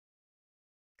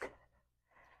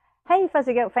Hey,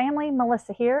 Fuzzy Goat family,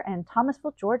 Melissa here in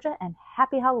Thomasville, Georgia, and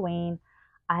happy Halloween.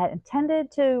 I had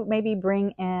intended to maybe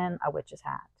bring in a witch's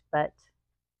hat, but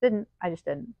didn't. I just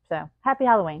didn't. So happy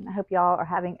Halloween. I hope y'all are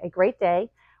having a great day.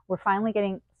 We're finally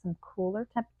getting some cooler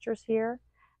temperatures here,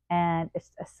 and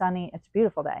it's a sunny, it's a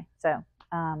beautiful day. So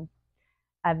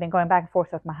I've been going back and forth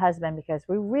with my husband because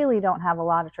we really don't have a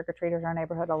lot of trick-or-treaters in our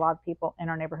neighborhood. A lot of people in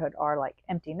our neighborhood are like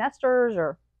empty nesters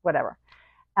or whatever.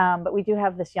 But we do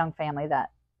have this young family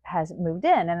that has moved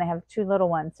in and they have two little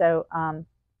ones. So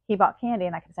he bought candy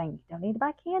and I kept saying, you don't need to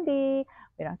buy candy.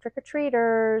 We don't have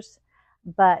trick-or-treaters.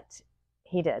 But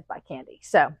he did buy candy.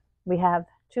 So we have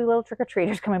two little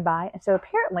trick-or-treaters coming by. And so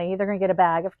apparently they're going to get a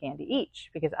bag of candy each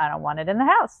because I don't want it in the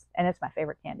house. And it's my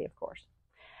favorite candy, of course.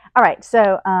 All right.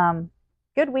 So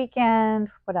good weekend.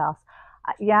 What else?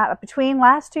 Yeah, between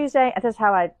last Tuesday, this is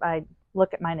how I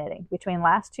look at my knitting. Between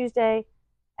last Tuesday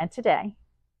and today,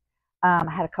 I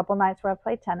had a couple nights where I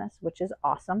played tennis, which is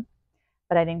awesome,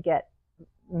 but I didn't get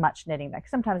much knitting done.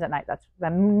 Sometimes at night,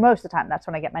 most of the time, that's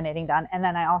when I get my knitting done. And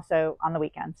then I also on the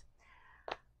weekends.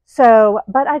 So,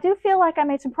 but I do feel like I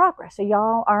made some progress. So you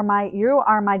are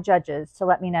my judges to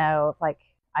let me know if like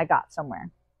I got somewhere.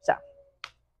 So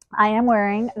I am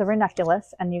wearing the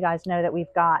ranunculus, and you guys know that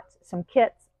we've got some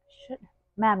kits.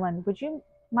 Madeline, would you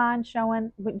mind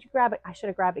showing? Would you grab it? I should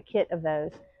have grabbed a kit of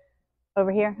those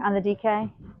over here on the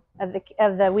DK of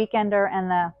the Weekender and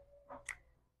the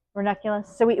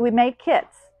ranunculus. So we made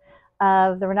kits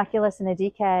of the ranunculus and the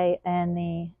DK and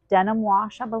the denim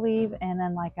wash, I believe, and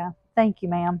then like a thank you,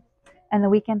 ma'am, and the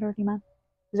Weekender. Do you mind?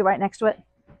 Is it right next to it?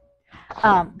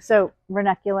 So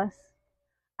ranunculus.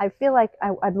 I feel like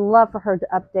I'd love for her to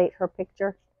update her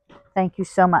picture. Thank you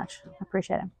so much. I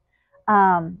appreciate it.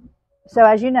 So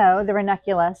as you know, the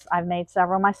ranunculus, I've made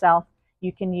several myself.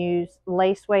 You can use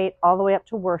lace weight all the way up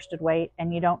to worsted weight,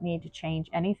 and you don't need to change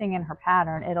anything in her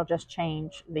pattern. It'll just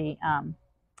change the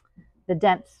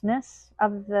denseness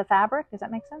of the fabric. Does that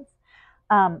make sense?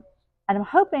 And I'm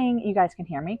hoping you guys can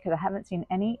hear me because I haven't seen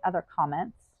any other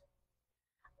comments.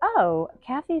 Oh,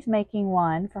 Kathy's making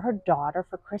one for her daughter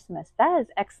for Christmas. That is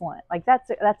excellent. Like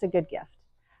that's a good gift.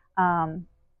 So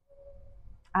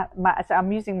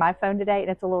I'm using my phone today and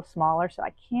it's a little smaller, so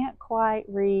I can't quite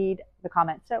read the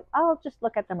comments. So I'll just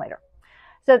look at them later.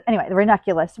 So anyway, the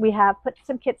ranunculus, we have put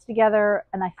some kits together,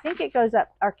 and I think it goes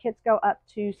up, our kits go up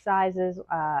to sizes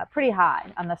pretty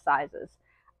high on the sizes.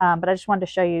 But I just wanted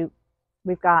to show you,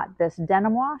 we've got this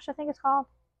denim wash, I think it's called,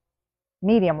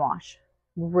 medium wash,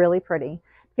 really pretty.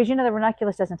 Because you know the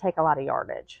ranunculus doesn't take a lot of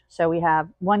yardage. So we have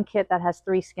one kit that has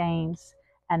 3 skeins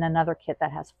and another kit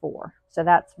that has 4. So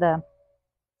that's the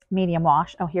medium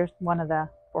wash. Oh, here's one of the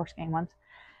 4 skein ones.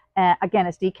 Again,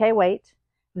 it's DK weight.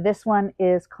 This one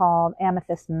is called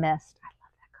Amethyst Mist. I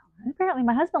love that color. And apparently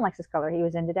my husband likes this color. He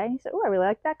was in today and he said, oh, I really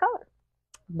like that color.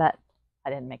 But I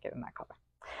didn't make it in that color.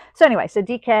 So anyway, so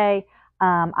DK,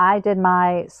 I did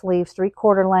my sleeves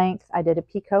 3/4 length. I did a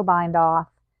picot bind off.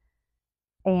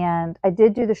 And I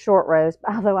did do the short rows,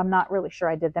 although I'm not really sure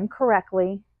I did them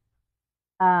correctly.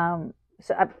 So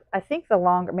I think the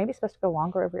longer, maybe it's supposed to go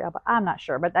longer over your elbow. I'm not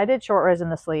sure, but I did short rows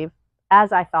in the sleeve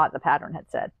as I thought the pattern had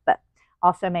said, but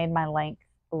also made my length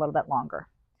a little bit longer.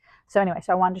 So anyway,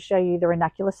 so I wanted to show you the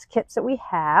ranunculus kits that we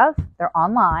have. They're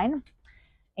online.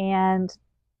 And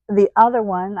the other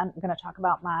one, I'm going to talk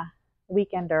about my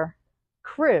Weekender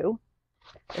Crew.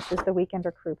 This is the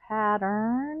Weekender Crew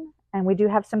pattern. And we do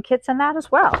have some kits in that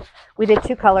as well. We did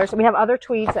 2 colors. We have other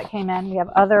tweeds that came in. We have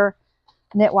other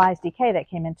Knitwise DK that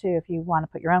came in too if you want to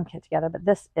put your own kit together. But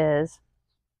this is,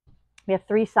 we have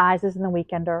 3 sizes in the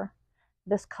Weekender.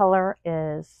 This color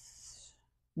is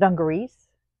dungarees.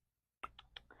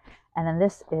 And then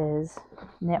this is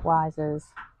Knitwise's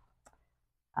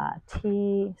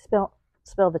tea, spill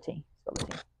the tea. Spill the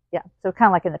tea. Yeah, so kind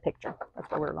of like in the picture. That's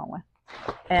what we're going with.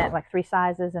 And like 3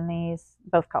 sizes in these,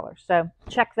 both colors. So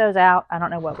check those out. I don't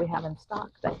know what we have in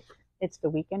stock, but it's the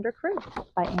Weekender Crew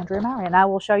by Andrea Mowry. And I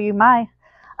will show you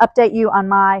update you on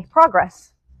my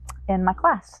progress in my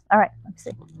class. All right, let me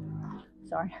see.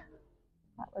 Sorry.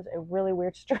 That was a really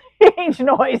weird, strange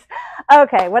noise.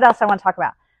 Okay, what else I want to talk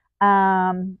about?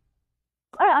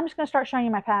 All right, I'm just going to start showing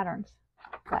you my patterns.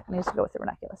 That needs to go with the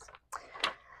ranunculus.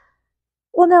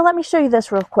 Well, no, let me show you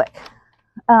this real quick.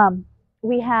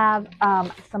 We have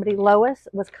somebody, Lois,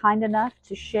 was kind enough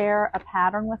to share a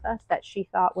pattern with us that she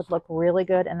thought would look really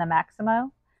good in the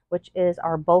Maximo, which is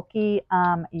our bulky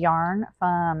yarn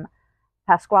from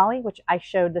Pasquale, which I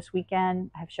showed this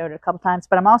weekend. I've showed it a couple times,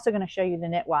 but I'm also going to show you the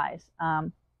Knitwise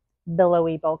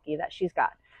billowy bulky that she's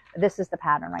got. This is the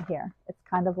pattern right here. It's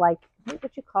kind of like, what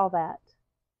would you call that?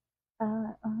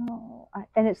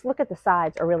 And it's, look at the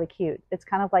sides are really cute. It's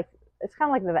kind of like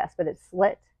the vest, but it's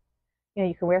slit. You know,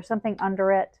 you can wear something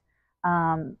under it.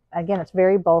 Again, it's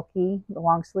very bulky, the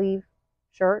long sleeve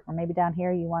shirt, or maybe down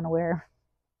here you want to wear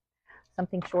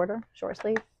something shorter, short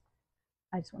sleeve.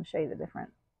 I just want to show you the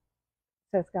difference.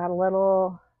 So it's got a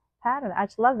little pattern. I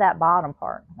just love that bottom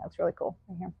part. That's really cool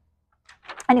right here.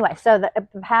 Anyway, so the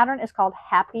pattern is called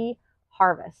Happy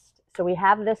Harvest. So we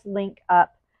have this link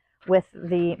up with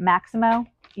the Maximo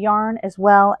yarn as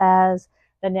well as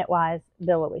the Knitwise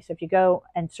Billowy. So if you go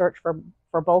and search for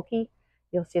bulky,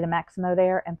 you'll see the Maximo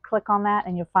there, and click on that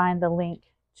and you'll find the link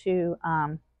to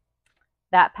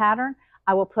that pattern.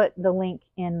 I will put the link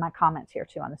in my comments here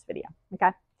too on this video.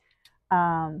 Okay.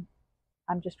 I'm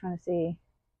just trying to see.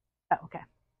 Oh, okay.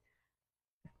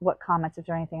 What comments, if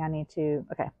there's anything I need to,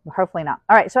 okay, well, hopefully not.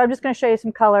 All right, so I'm just going to show you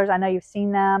some colors. I know you've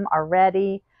seen them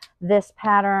already. This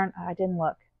pattern, I didn't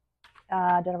look. Did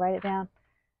I write it down?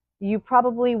 You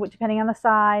probably, depending on the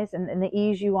size and the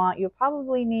ease you want, you'll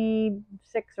probably need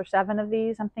 6 or 7 of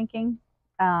these, I'm thinking,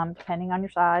 depending on your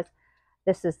size.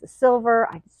 This is the silver.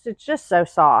 It's just so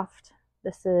soft.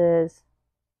 This is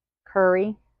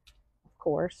curry, of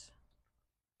course.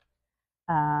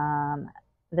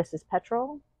 This is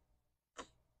petrol.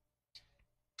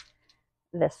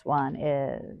 This one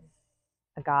is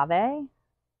agave. I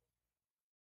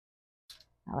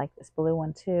like this blue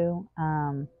one too.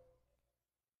 Not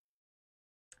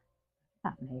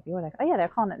navy. Oh yeah, they're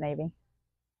calling it navy.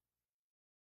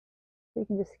 So you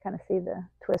can just kind of see the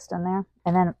twist in there,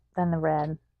 and then the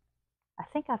red. I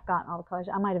think I've gotten all the colors.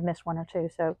 I might have missed one or two,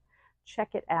 so check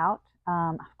it out.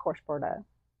 Of course, Bordeaux.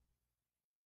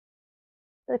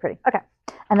 Really pretty. Okay,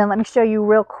 and then let me show you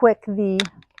real quick the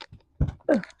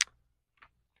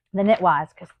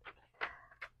Knitwise, because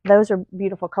those are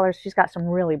beautiful colors. She's got some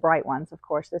really bright ones, of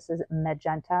course. This is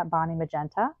magenta, Bonnie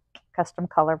Magenta, custom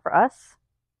color for us.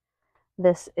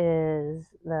 This is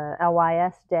the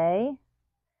LYS Day.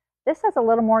 This has a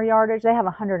little more yardage. They have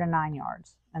 109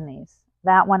 yards in these.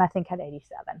 That one I think had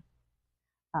 87.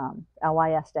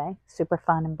 LYS Day, super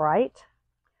fun and bright.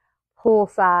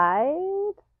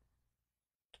 Poolside.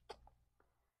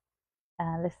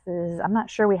 This is, I'm not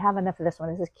sure we have enough of this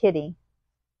one. This is Kitty.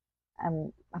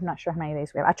 I'm not sure how many of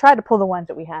these we have. I tried to pull the ones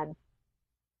that we had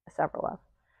several of.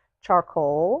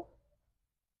 Charcoal.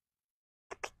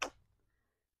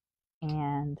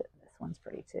 And this one's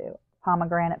pretty too.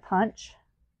 Pomegranate Punch.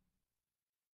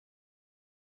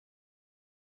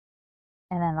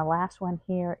 And then the last one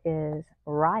here is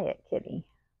Riot Kitty.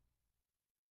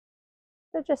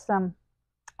 So just some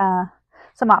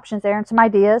options there and some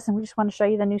ideas, and we just want to show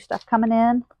you the new stuff coming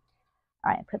in.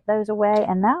 All right, put those away,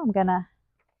 and now I'm gonna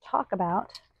talk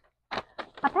about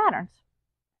my patterns.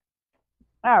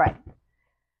 All right,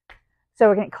 so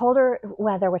we're getting colder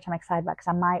weather, which I'm excited about because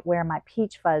I might wear my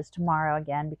peach fuzz tomorrow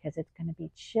again because it's going to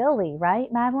be chilly,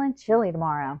 right, Madeline? Chilly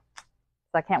tomorrow,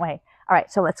 so I can't wait. All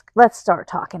right, so let's start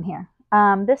talking here.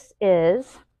 This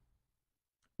is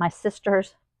my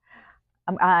sister's.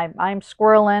 I'm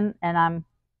squirreling, and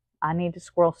I need to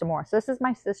squirrel some more. So this is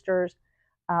my sister's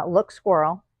Look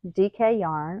Squirrel DK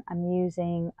yarn. I'm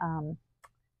using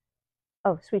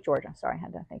oh, Sweet Georgia. Sorry, I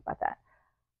had to think about that.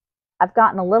 I've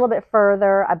gotten a little bit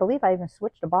further. I believe I even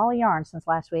switched a ball of yarn since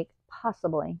last week,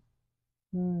 possibly.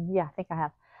 Yeah, I think I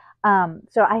have.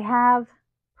 So I have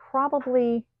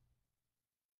probably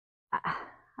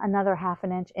another half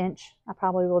an inch I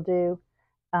probably will do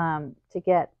to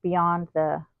get beyond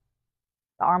the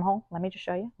armhole. Let me just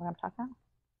show you what I'm talking about.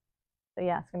 So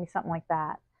yeah, it's going to be something like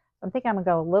that. So I'm thinking I'm going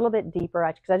to go a little bit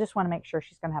deeper because I just want to make sure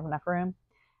she's going to have enough room.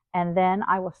 And then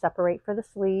I will separate for the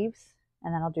sleeves,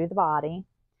 and then I'll do the body.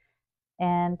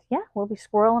 And yeah, we'll be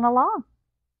squirreling along.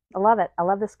 I love it. I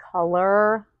love this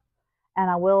color.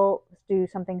 And I will do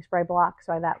something spray block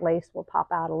so that lace will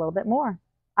pop out a little bit more.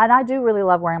 And I do really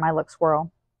love wearing my Look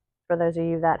Squirrel. For those of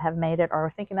you that have made it or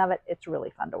are thinking of it, it's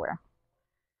really fun to wear.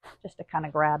 Just to kind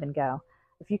of grab and go.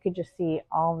 If you could just see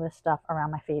all this stuff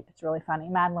around my feet, it's really funny.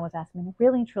 Madeline was asking me,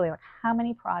 really and truly, like, how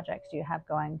many projects do you have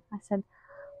going? I said,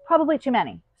 probably too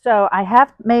many. So I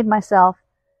have made myself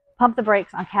pump the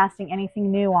brakes on casting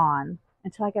anything new on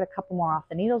until I get a couple more off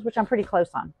the needles, which I'm pretty close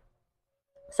on.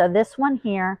 So this one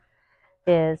here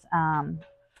is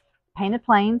Painted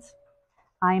Plains.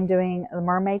 I'm doing the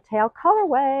Mermaid Tail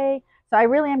colorway. So I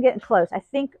really am getting close. I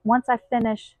think once I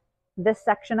finish this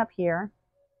section up here,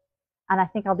 and I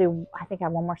think I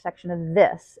have one more section of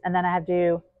this, and then I have to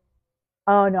do,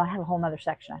 oh no, I have a whole nother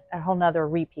section, a whole nother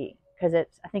repeat, because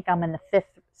I think I'm in the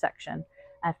 5th section.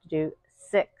 I have to do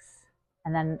 6,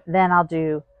 and then I'll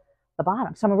do the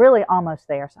bottom. So I'm really almost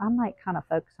there. So I might kind of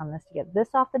focus on this to get this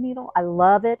off the needle. I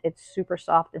love it. It's super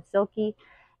soft and silky.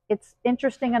 It's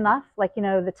interesting enough. Like, you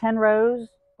know, the 10 rows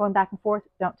going back and forth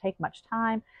don't take much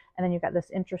time. And then you've got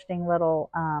this interesting little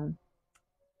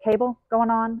cable going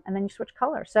on, and then you switch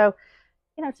colors. So,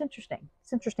 you know, it's interesting.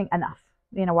 It's interesting enough.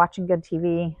 You know, watching good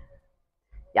TV.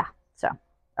 Yeah. So, all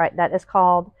right, that is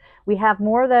called, we have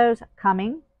more of those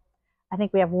coming. I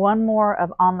think we have one more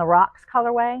of On the Rocks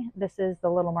colorway. This is the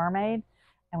Little Mermaid,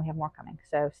 and we have more coming.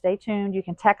 So stay tuned. You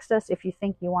can text us if you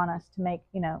think you want us to make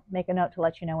a note to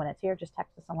let you know when it's here. Just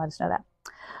text us and let us know that.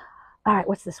 All right,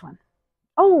 what's this one?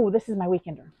 Oh, this is my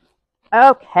Weekender.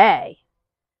 Okay,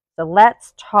 so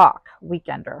let's talk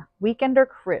Weekender. Weekender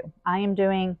Crew. I am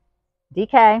doing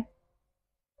DK.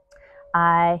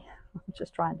 I'm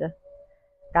just trying to,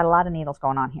 got a lot of needles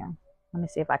going on here. Let me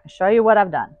see if I can show you what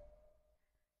I've done.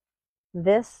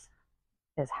 This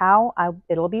is how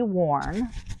it'll be worn,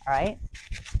 all right?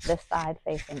 This side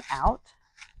facing out.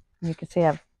 You can see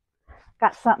I've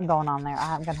got something going on there.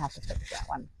 I'm going to have to fix that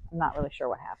one. I'm not really sure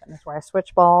what happened. This is where I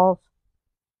switch balls.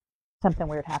 Something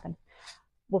weird happened.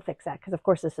 We'll fix that because, of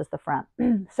course, this is the front.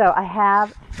 So I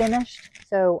have finished.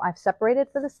 So I've separated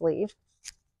for the sleeve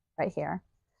right here.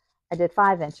 I did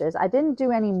 5 inches. I didn't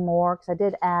do any more because I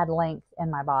did add length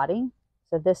in my body.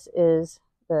 So this is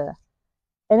the,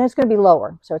 and it's going to be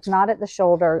lower. So it's not at the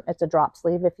shoulder. It's a drop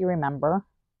sleeve, if you remember.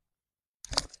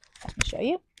 I can show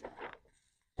you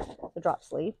the drop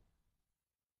sleeve.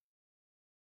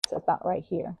 So about right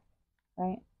here,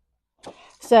 right?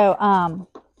 So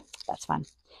that's fine.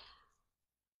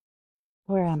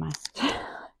 Where am I?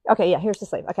 Okay, yeah, here's the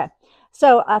sleeve. Okay.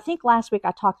 So I think last week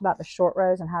I talked about the short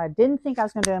rows and how I didn't think I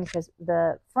was going to do them because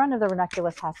the front of the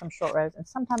ranunculus has some short rows. And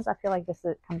sometimes I feel like this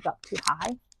comes up too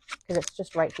high because it's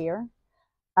just right here.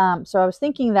 So I was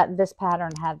thinking that this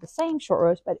pattern had the same short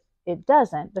rows, but it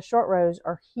doesn't. The short rows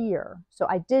are here. So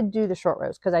I did do the short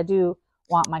rows because I do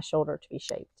want my shoulder to be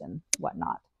shaped and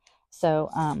whatnot. So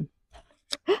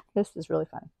this is really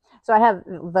funny. So I have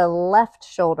the left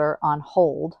shoulder on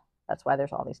hold. That's why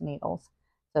there's all these needles.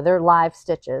 So they're live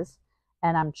stitches.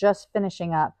 And I'm just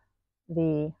finishing up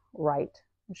the right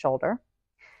shoulder.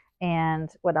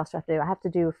 And what else do I have to do? I have to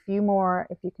do a few more.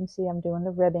 If you can see, I'm doing the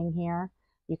ribbing here.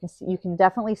 You can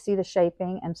definitely see the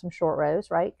shaping and some short rows,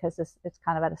 right? Because it's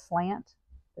kind of at a slant.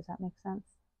 Does that make sense?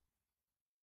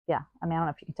 Yeah. I mean, I don't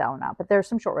know if you can tell or not, but there's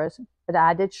some short rows. But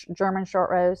I did German short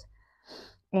rows.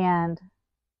 And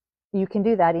you can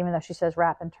do that even though she says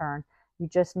wrap and turn. You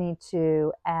just need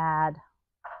to add,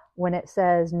 when it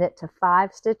says knit to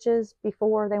 5 stitches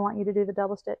before they want you to do the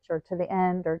double stitch, or to the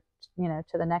end, or, you know,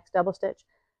 to the next double stitch,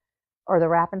 or the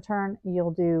wrap and turn,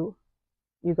 you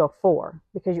go 4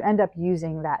 because you end up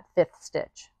using that 5th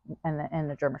stitch in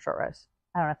the German short rows.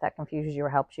 I don't know if that confuses you or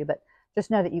helps you, but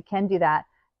just know that you can do that.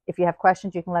 If you have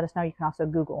questions, you can let us know. You can also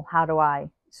Google, how do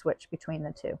I switch between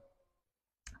the two?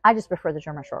 I just prefer the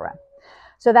German short row.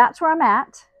 So that's where I'm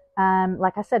at.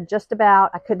 Like I said, just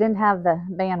about, I didn't have the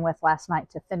bandwidth last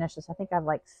night to finish this. I think I have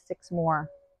like 6 more,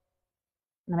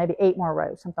 maybe 8 more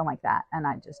rows, something like that. And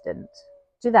I just didn't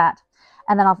do that.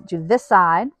 And then I'll do this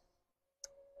side,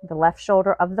 the left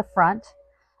shoulder of the front.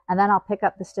 And then I'll pick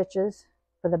up the stitches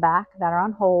for the back that are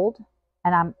on hold.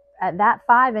 And I'm at that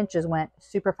 5 inches went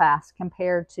super fast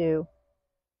compared to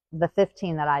the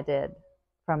 15 that I did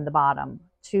from the bottom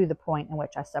to the point in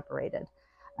which I separated.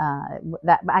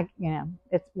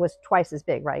 It was twice as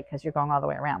big, right? Because you're going all the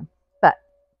way around. But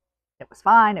it was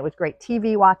fine. It was great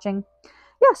TV watching.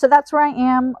 Yeah, so that's where I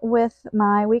am with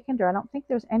my Weekender. I don't think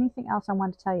there's anything else I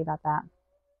wanted to tell you about that.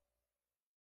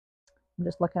 I'm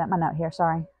just looking at my note here.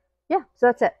 Sorry. Yeah, so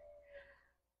that's it.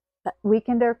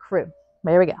 Weekender Crew.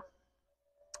 There we go.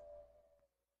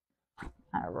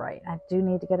 All right. I do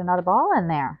need to get another ball in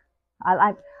there.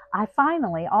 I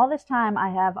finally, all this time, I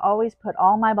have always put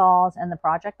all my balls in the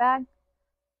project bag.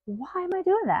 Why am I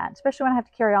doing that? Especially when I have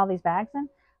to carry all these bags in.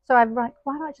 So I'm like,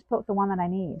 why don't I just put the one that I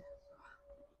need?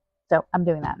 So I'm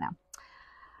doing that now.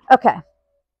 Okay.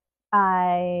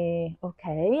 I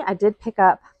did pick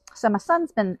up, so my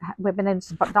son's we've been in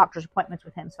some doctor's appointments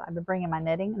with him, so I've been bringing my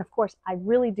knitting. And of course, I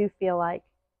really do feel like,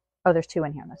 oh, there's 2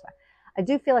 in here. That's fine. I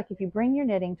do feel like if you bring your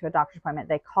knitting to a doctor's appointment,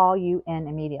 they call you in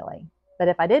immediately. But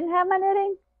if I didn't have my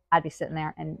knitting, I'd be sitting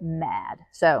there and mad.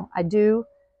 So I do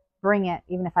bring it,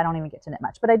 even if I don't even get to knit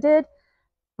much. But I did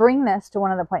bring this to one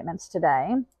of the appointments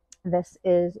today. This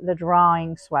is the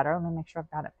drawing sweater. Let me make sure I've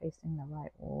got it facing the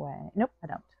right way. Nope, I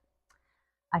don't.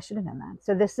 I should have done that.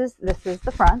 So this is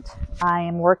the front. I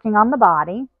am working on the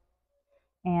body.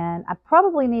 And I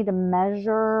probably need to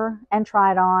measure and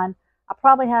try it on.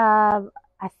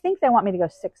 I think they want me to go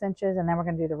 6 inches, and then we're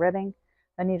going to do the ribbing.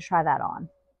 I need to try that on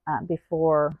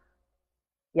before,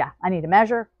 yeah, I need to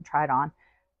measure and try it on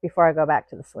before I go back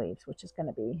to the sleeves, which is going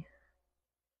to be,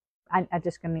 I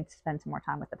just going to need to spend some more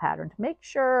time with the pattern to make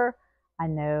sure I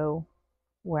know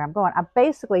where I'm going. I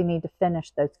basically need to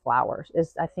finish those flowers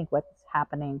is I think what's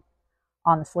happening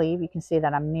on the sleeve. You can see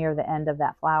that I'm near the end of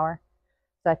that flower.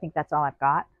 So I think that's all I've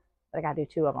got. But I got to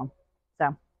do 2 of them.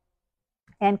 So,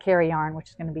 and carry yarn, which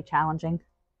is going to be challenging.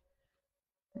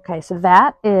 Okay, so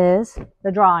that is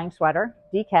the drawing sweater,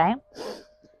 DK.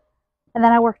 And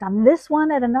then I worked on this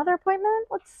one at another appointment.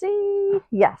 Let's see.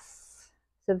 Yes.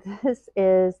 So this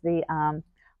is the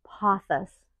Pothos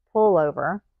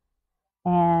pullover.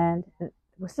 And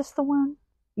was this the one?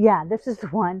 Yeah, this is the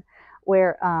one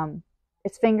where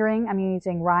it's fingering. I'm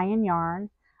using Ryan yarn.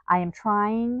 I am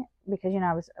trying, because,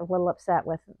 I was a little upset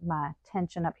with my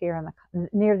tension up here in the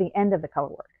near the end of the color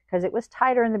work because it was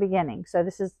tighter in the beginning. So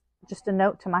this is just a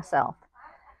note to myself.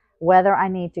 Whether I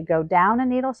need to go down a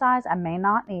needle size, I may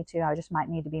not need to. I just might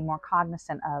need to be more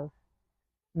cognizant of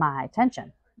my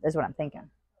tension, is what I'm thinking.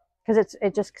 Because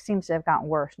it just seems to have gotten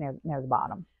worse near the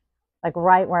bottom. Like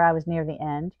right where I was near the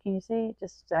end. Can you see?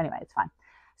 So anyway, it's fine.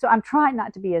 So I'm trying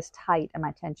not to be as tight in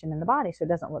my tension in the body so it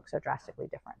doesn't look so drastically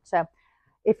different. So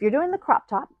if you're doing the crop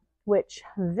top, which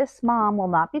this mom will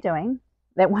not be doing,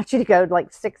 they want you to go like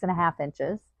 6.5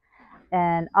 inches.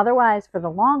 And otherwise, for the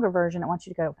longer version, it wants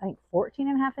you to go, I think,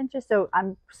 14.5 inches. So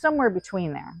I'm somewhere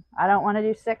between there. I don't want to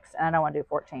do 6 and I don't want to do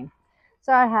 14.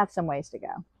 So I have some ways to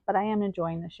go. But I am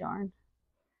enjoying this yarn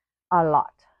a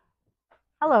lot.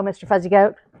 Hello, Mr. Fuzzy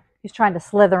Goat. He's trying to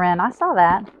slither in. I saw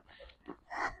that.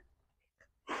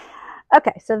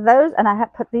 Okay, so those, and I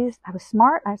have put these, I was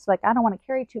smart. I was like, I don't want to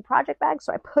carry 2 project bags.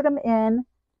 So I put them in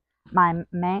my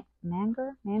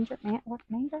manger. What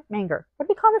do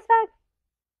we call this bag?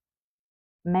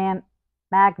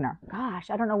 Magner. Gosh,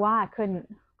 I don't know why I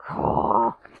couldn't.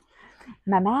 Oh.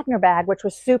 My Magner bag, which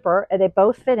was super. They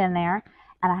both fit in there.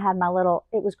 And I had my little,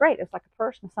 it was great. It was like a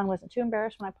purse. My son wasn't too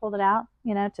embarrassed when I pulled it out,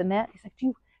 to knit. He's like,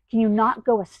 can you not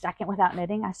go a second without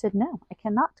knitting? I said, no, I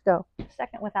cannot go a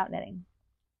second without knitting.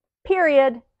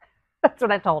 Period. That's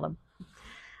what I told him.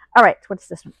 All right, what's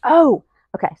this one? Oh,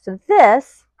 okay. So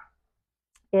this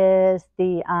is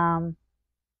the,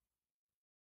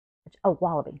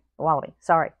 Wallaby.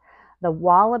 Sorry. The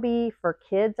Wallaby for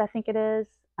kids, I think it is.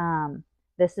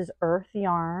 This is Earth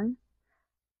yarn.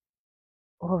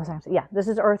 What was I going to say? Yeah, this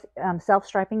is Earth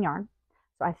self-striping yarn.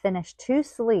 So I finished 2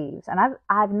 sleeves, and I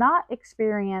have not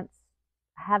experienced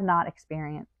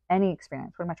any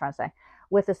experience. What am I trying to say?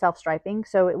 With the self-striping.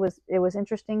 So it was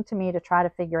interesting to me to try to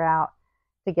figure out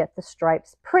to get the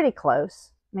stripes pretty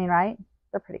close. I mean, right?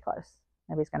 They're pretty close.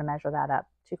 Nobody's going to measure that up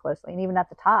too closely, and even at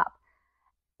the top.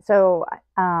 So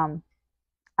and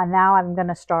now I'm going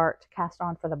to start to cast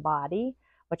on for the body,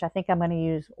 which I think I'm going to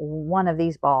use one of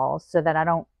these balls so that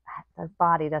the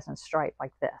body doesn't stripe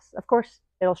like this. Of course,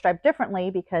 it'll stripe differently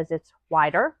because it's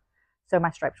wider, so my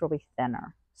stripes will be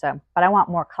thinner. So, but I want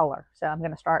more color, so I'm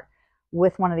going to start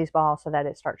with one of these balls so that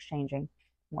it starts changing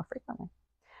more frequently.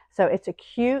 So it's a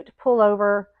cute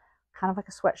pullover, kind of like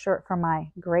a sweatshirt from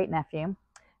my great nephew.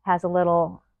 Has a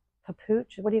little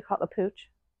papooch. What do you call it? A pooch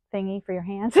thingy for your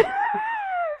hands. If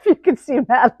you can see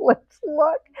Madeline's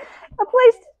look. A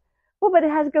place, well, but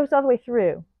it goes all the way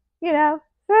through, So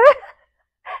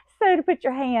to put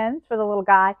your hands for the little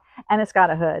guy, and it's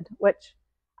got a hood, which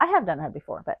I have done a hood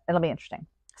before, but it'll be interesting.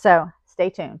 So stay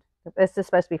tuned. This is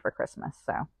supposed to be for Christmas.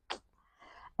 So,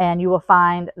 and you will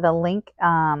find the link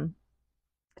to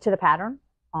the pattern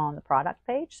on the product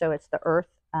page. So it's the Earth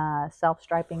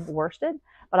self-striping worsted,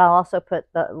 but I'll also put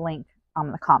the link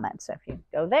on the comments. So if you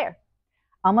go there,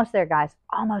 almost there, guys,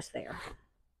 almost there.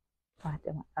 I'll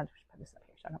just put this up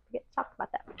here so I don't forget to talk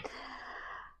about that.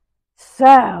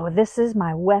 So this is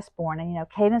my Westbourne, and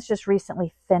Cadence just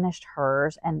recently finished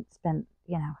hers, and it's been,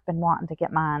 I've been wanting to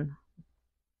get mine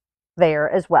there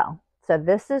as well. So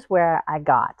this is where I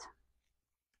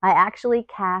actually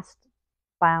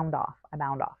bound off.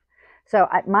 So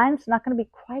mine's not going to be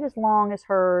quite as long as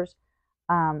hers,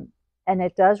 and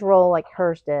it does roll like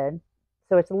hers did.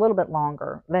 So it's a little bit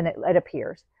longer than it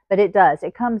appears, but it does.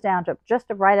 It comes down to just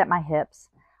right at my hips.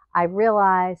 I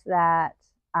realized that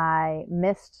I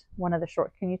missed one of the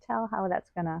short. Can you tell how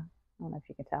that's gonna? I don't know if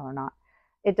you can tell or not.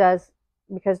 It does,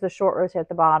 because the short rows at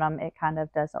the bottom. It kind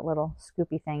of does a little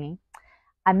scoopy thingy.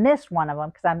 I missed one of them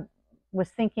because I was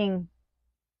thinking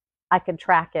I could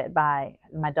track it by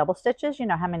my double stitches.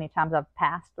 How many times I've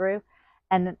passed through,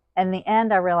 and in the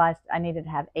end I realized I needed to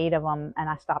have 8 of them, and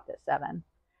I stopped at 7.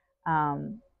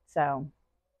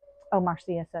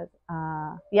 Marcia says,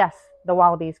 yes, the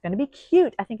Wallaby is going to be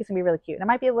cute. I think it's going to be really cute. It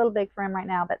might be a little big for him right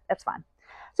now, but that's fine.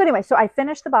 So anyway, so I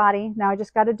finished the body. Now I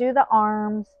just got to do the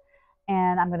arms,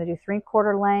 and I'm going to do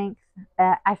 3/4 length.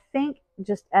 I think,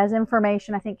 just as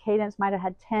information, I think Cadence might have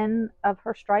had 10 of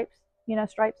her stripes,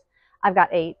 stripes. I've got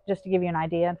 8, just to give you an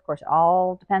idea. Of course, it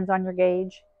all depends on your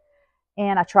gauge.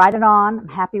 And I tried it on. I'm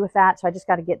happy with that. So I just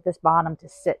got to get this bottom to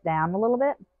sit down a little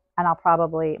bit. And I'll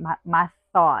probably, my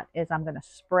thought is I'm going to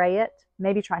spray it.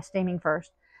 Maybe try steaming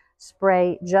first.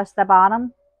 Spray just the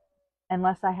bottom,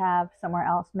 unless I have somewhere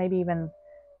else. Maybe the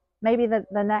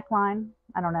neckline.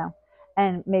 I don't know.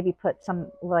 And maybe put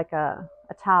some, like a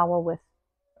towel with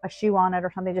a shoe on it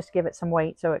or something. Just give it some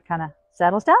weight so it kind of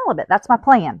settles down a little bit. That's my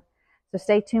plan. So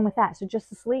stay tuned with that. So just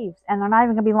the sleeves. And they're not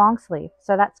even going to be long sleeve.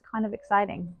 So that's kind of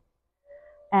exciting.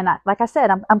 And like I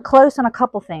said, I'm close on a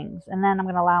couple things. And then I'm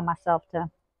going to allow myself to,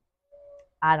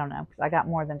 I don't know, because I got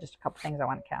more than just a couple things I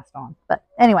want to cast on. But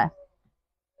anyway,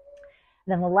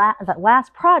 then the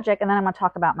last project, and then I'm going to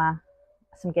talk about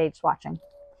some gauge swatching.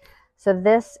 So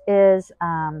this is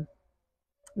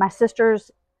my sister's,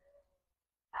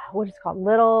 what is it called?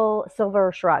 Little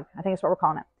Silver Shrug. I think that's what we're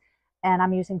calling it. And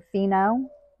I'm using Pheno,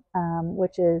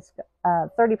 which is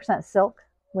 30% silk,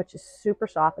 which is super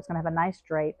soft. It's going to have a nice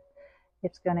drape.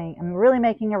 I'm really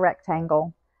making a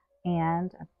rectangle,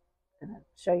 and I'm going to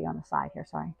show you on the side here.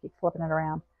 Sorry, I keep flipping it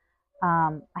around.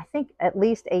 I think at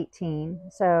least 18.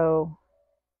 So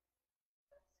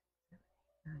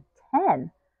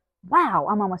 10. Wow,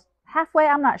 I'm almost halfway.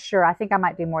 I'm not sure. I think I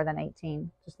might do more than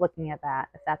 18, just looking at that,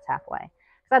 if that's halfway.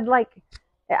 Because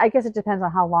I guess it depends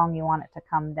on how long you want it to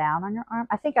come down on your arm.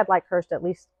 I think I'd like hers to at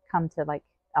least come to like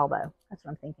elbow. That's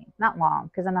what I'm thinking. Not long,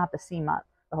 because then I'll have to seam up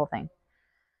the whole thing.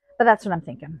 But that's what I'm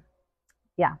thinking.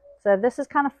 Yeah, so this is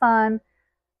kind of fun.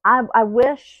 I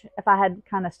wish if I had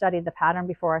kind of studied the pattern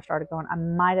before I started going, I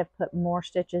might have put more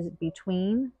stitches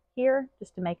between here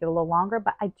just to make it a little longer.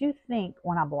 But I do think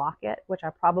when I block it, which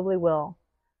I probably will,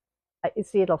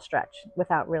 see it'll stretch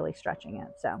without really stretching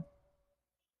it. So,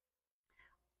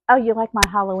 oh, you like my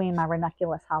Halloween, my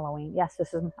ranunculus Halloween? Yes,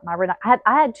 this is my I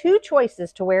had 2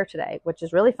 choices to wear today, which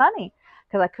is really funny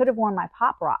because I could have worn my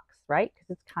Pop Rocks, right? Because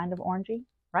it's kind of orangey,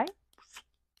 right? It's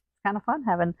kind of fun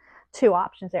having 2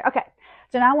 options there. Okay,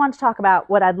 so now I want to talk about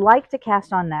what I'd like to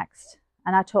cast on next.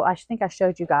 And I think I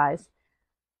showed you guys.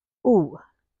 Ooh,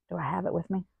 do I have it with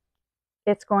me?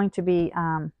 It's going to be,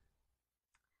 and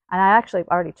I actually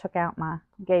already took out my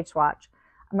gauge swatch.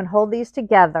 I'm going to hold these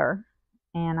together,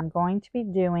 and I'm going to be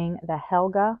doing the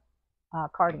Helga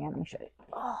cardigan. Let me show you.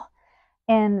 Oh,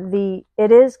 and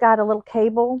it is got a little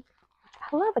cable.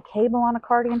 I love a cable on a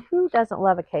cardigan. Who doesn't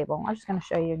love a cable? I'm just going to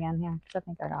show you again here because I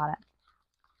think I got it.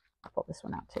 I'll pull this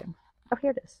one out too. Oh,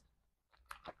 here it is.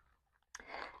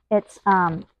 It's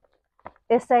Isager,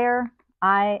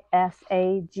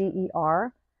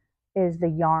 Isager is the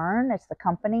yarn. It's the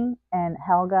company, and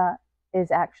Helga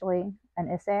is actually an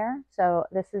Isager. So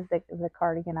this is the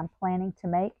cardigan I'm planning to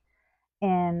make,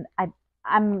 and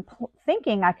I'm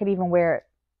thinking I could even wear it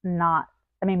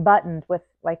buttoned with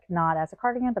not as a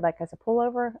cardigan, but like as a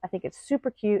pullover. I think it's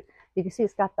super cute. You can see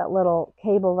it's got that little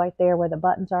cable right there where the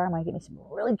buttons are. I'm going to get me some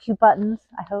really cute buttons,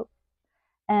 I hope.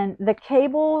 And the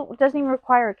cable doesn't even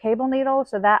require a cable needle,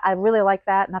 so that I really like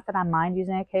that. Not that I mind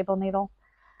using a cable needle.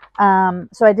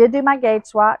 So I did do my gauge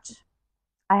swatch.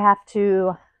 I have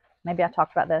to, maybe I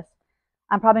talked about this.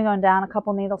 I'm probably going down a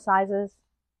couple needle sizes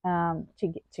to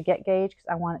get gauge because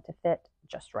I want it to fit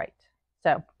just right.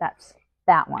 So that's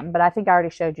that one. But I think I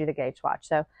already showed you the gauge swatch.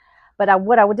 So, but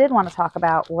what I did want to talk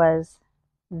about was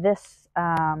this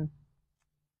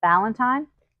Valentine.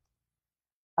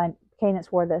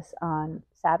 Cadence wore this on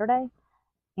Saturday,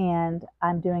 and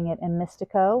I'm doing it in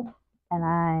Mystico,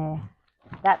 and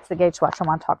that's the gauge swatch I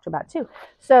want to talk about too.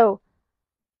 So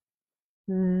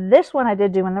this one I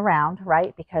did do in the round,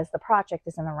 right? Because the project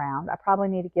is in the round. I probably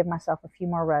need to give myself a few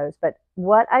more rows, but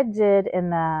what I did in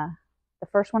the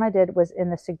first one I did was in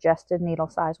the suggested needle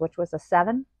size, which was a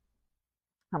 7.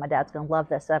 Oh, my dad's going to love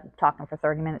this. I'm talking for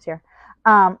 30 minutes here.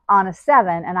 On a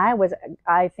 7, and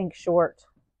I think short.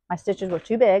 My stitches were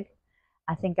too big.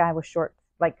 I think I was short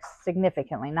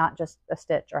significantly, not just a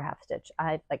stitch or half stitch.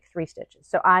 I had 3 stitches.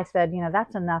 So I said,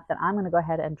 that's enough that I'm going to go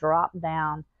ahead and drop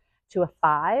down to a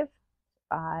 5,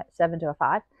 7 to a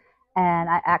 5. And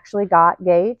I actually got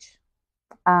gauge.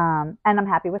 And I'm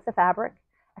happy with the fabric.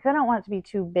 I don't want it to be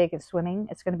too big and swimming.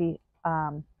 It's going to be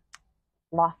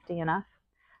lofty enough.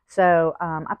 So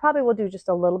I probably will do just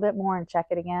a little bit more and check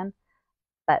it again.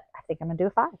 But I think I'm going to do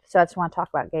a 5. So I just want to talk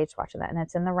about gauge swatching that. And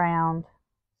it's in the round.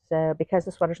 So because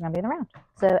the sweater's going to be in the round.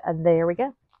 So there we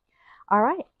go. All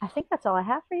right. I think that's all I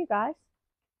have for you guys.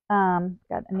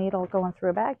 Got a needle going through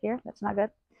a bag here. That's not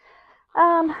good.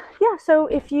 Yeah, so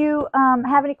if you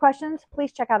have any questions,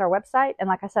 please check out our website. And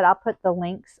like I said, I'll put the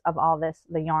links of all this,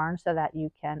 the yarn, so that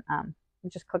you can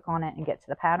just click on it and get to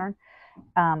the pattern.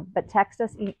 But text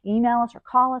us, email us, or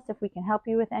call us if we can help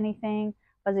you with anything.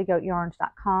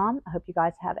 FuzzyGoatYarns.com. I hope you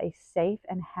guys have a safe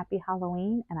and happy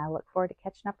Halloween, and I look forward to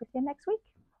catching up with you next week.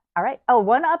 All right. Oh,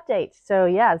 one update. So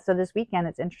yeah, so this weekend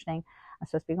it's interesting. I'm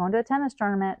supposed to be going to a tennis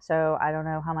tournament, so I don't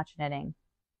know how much knitting.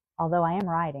 Although I am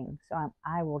riding, so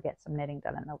I will get some knitting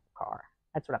done in the car.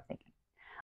 That's what I'm thinking.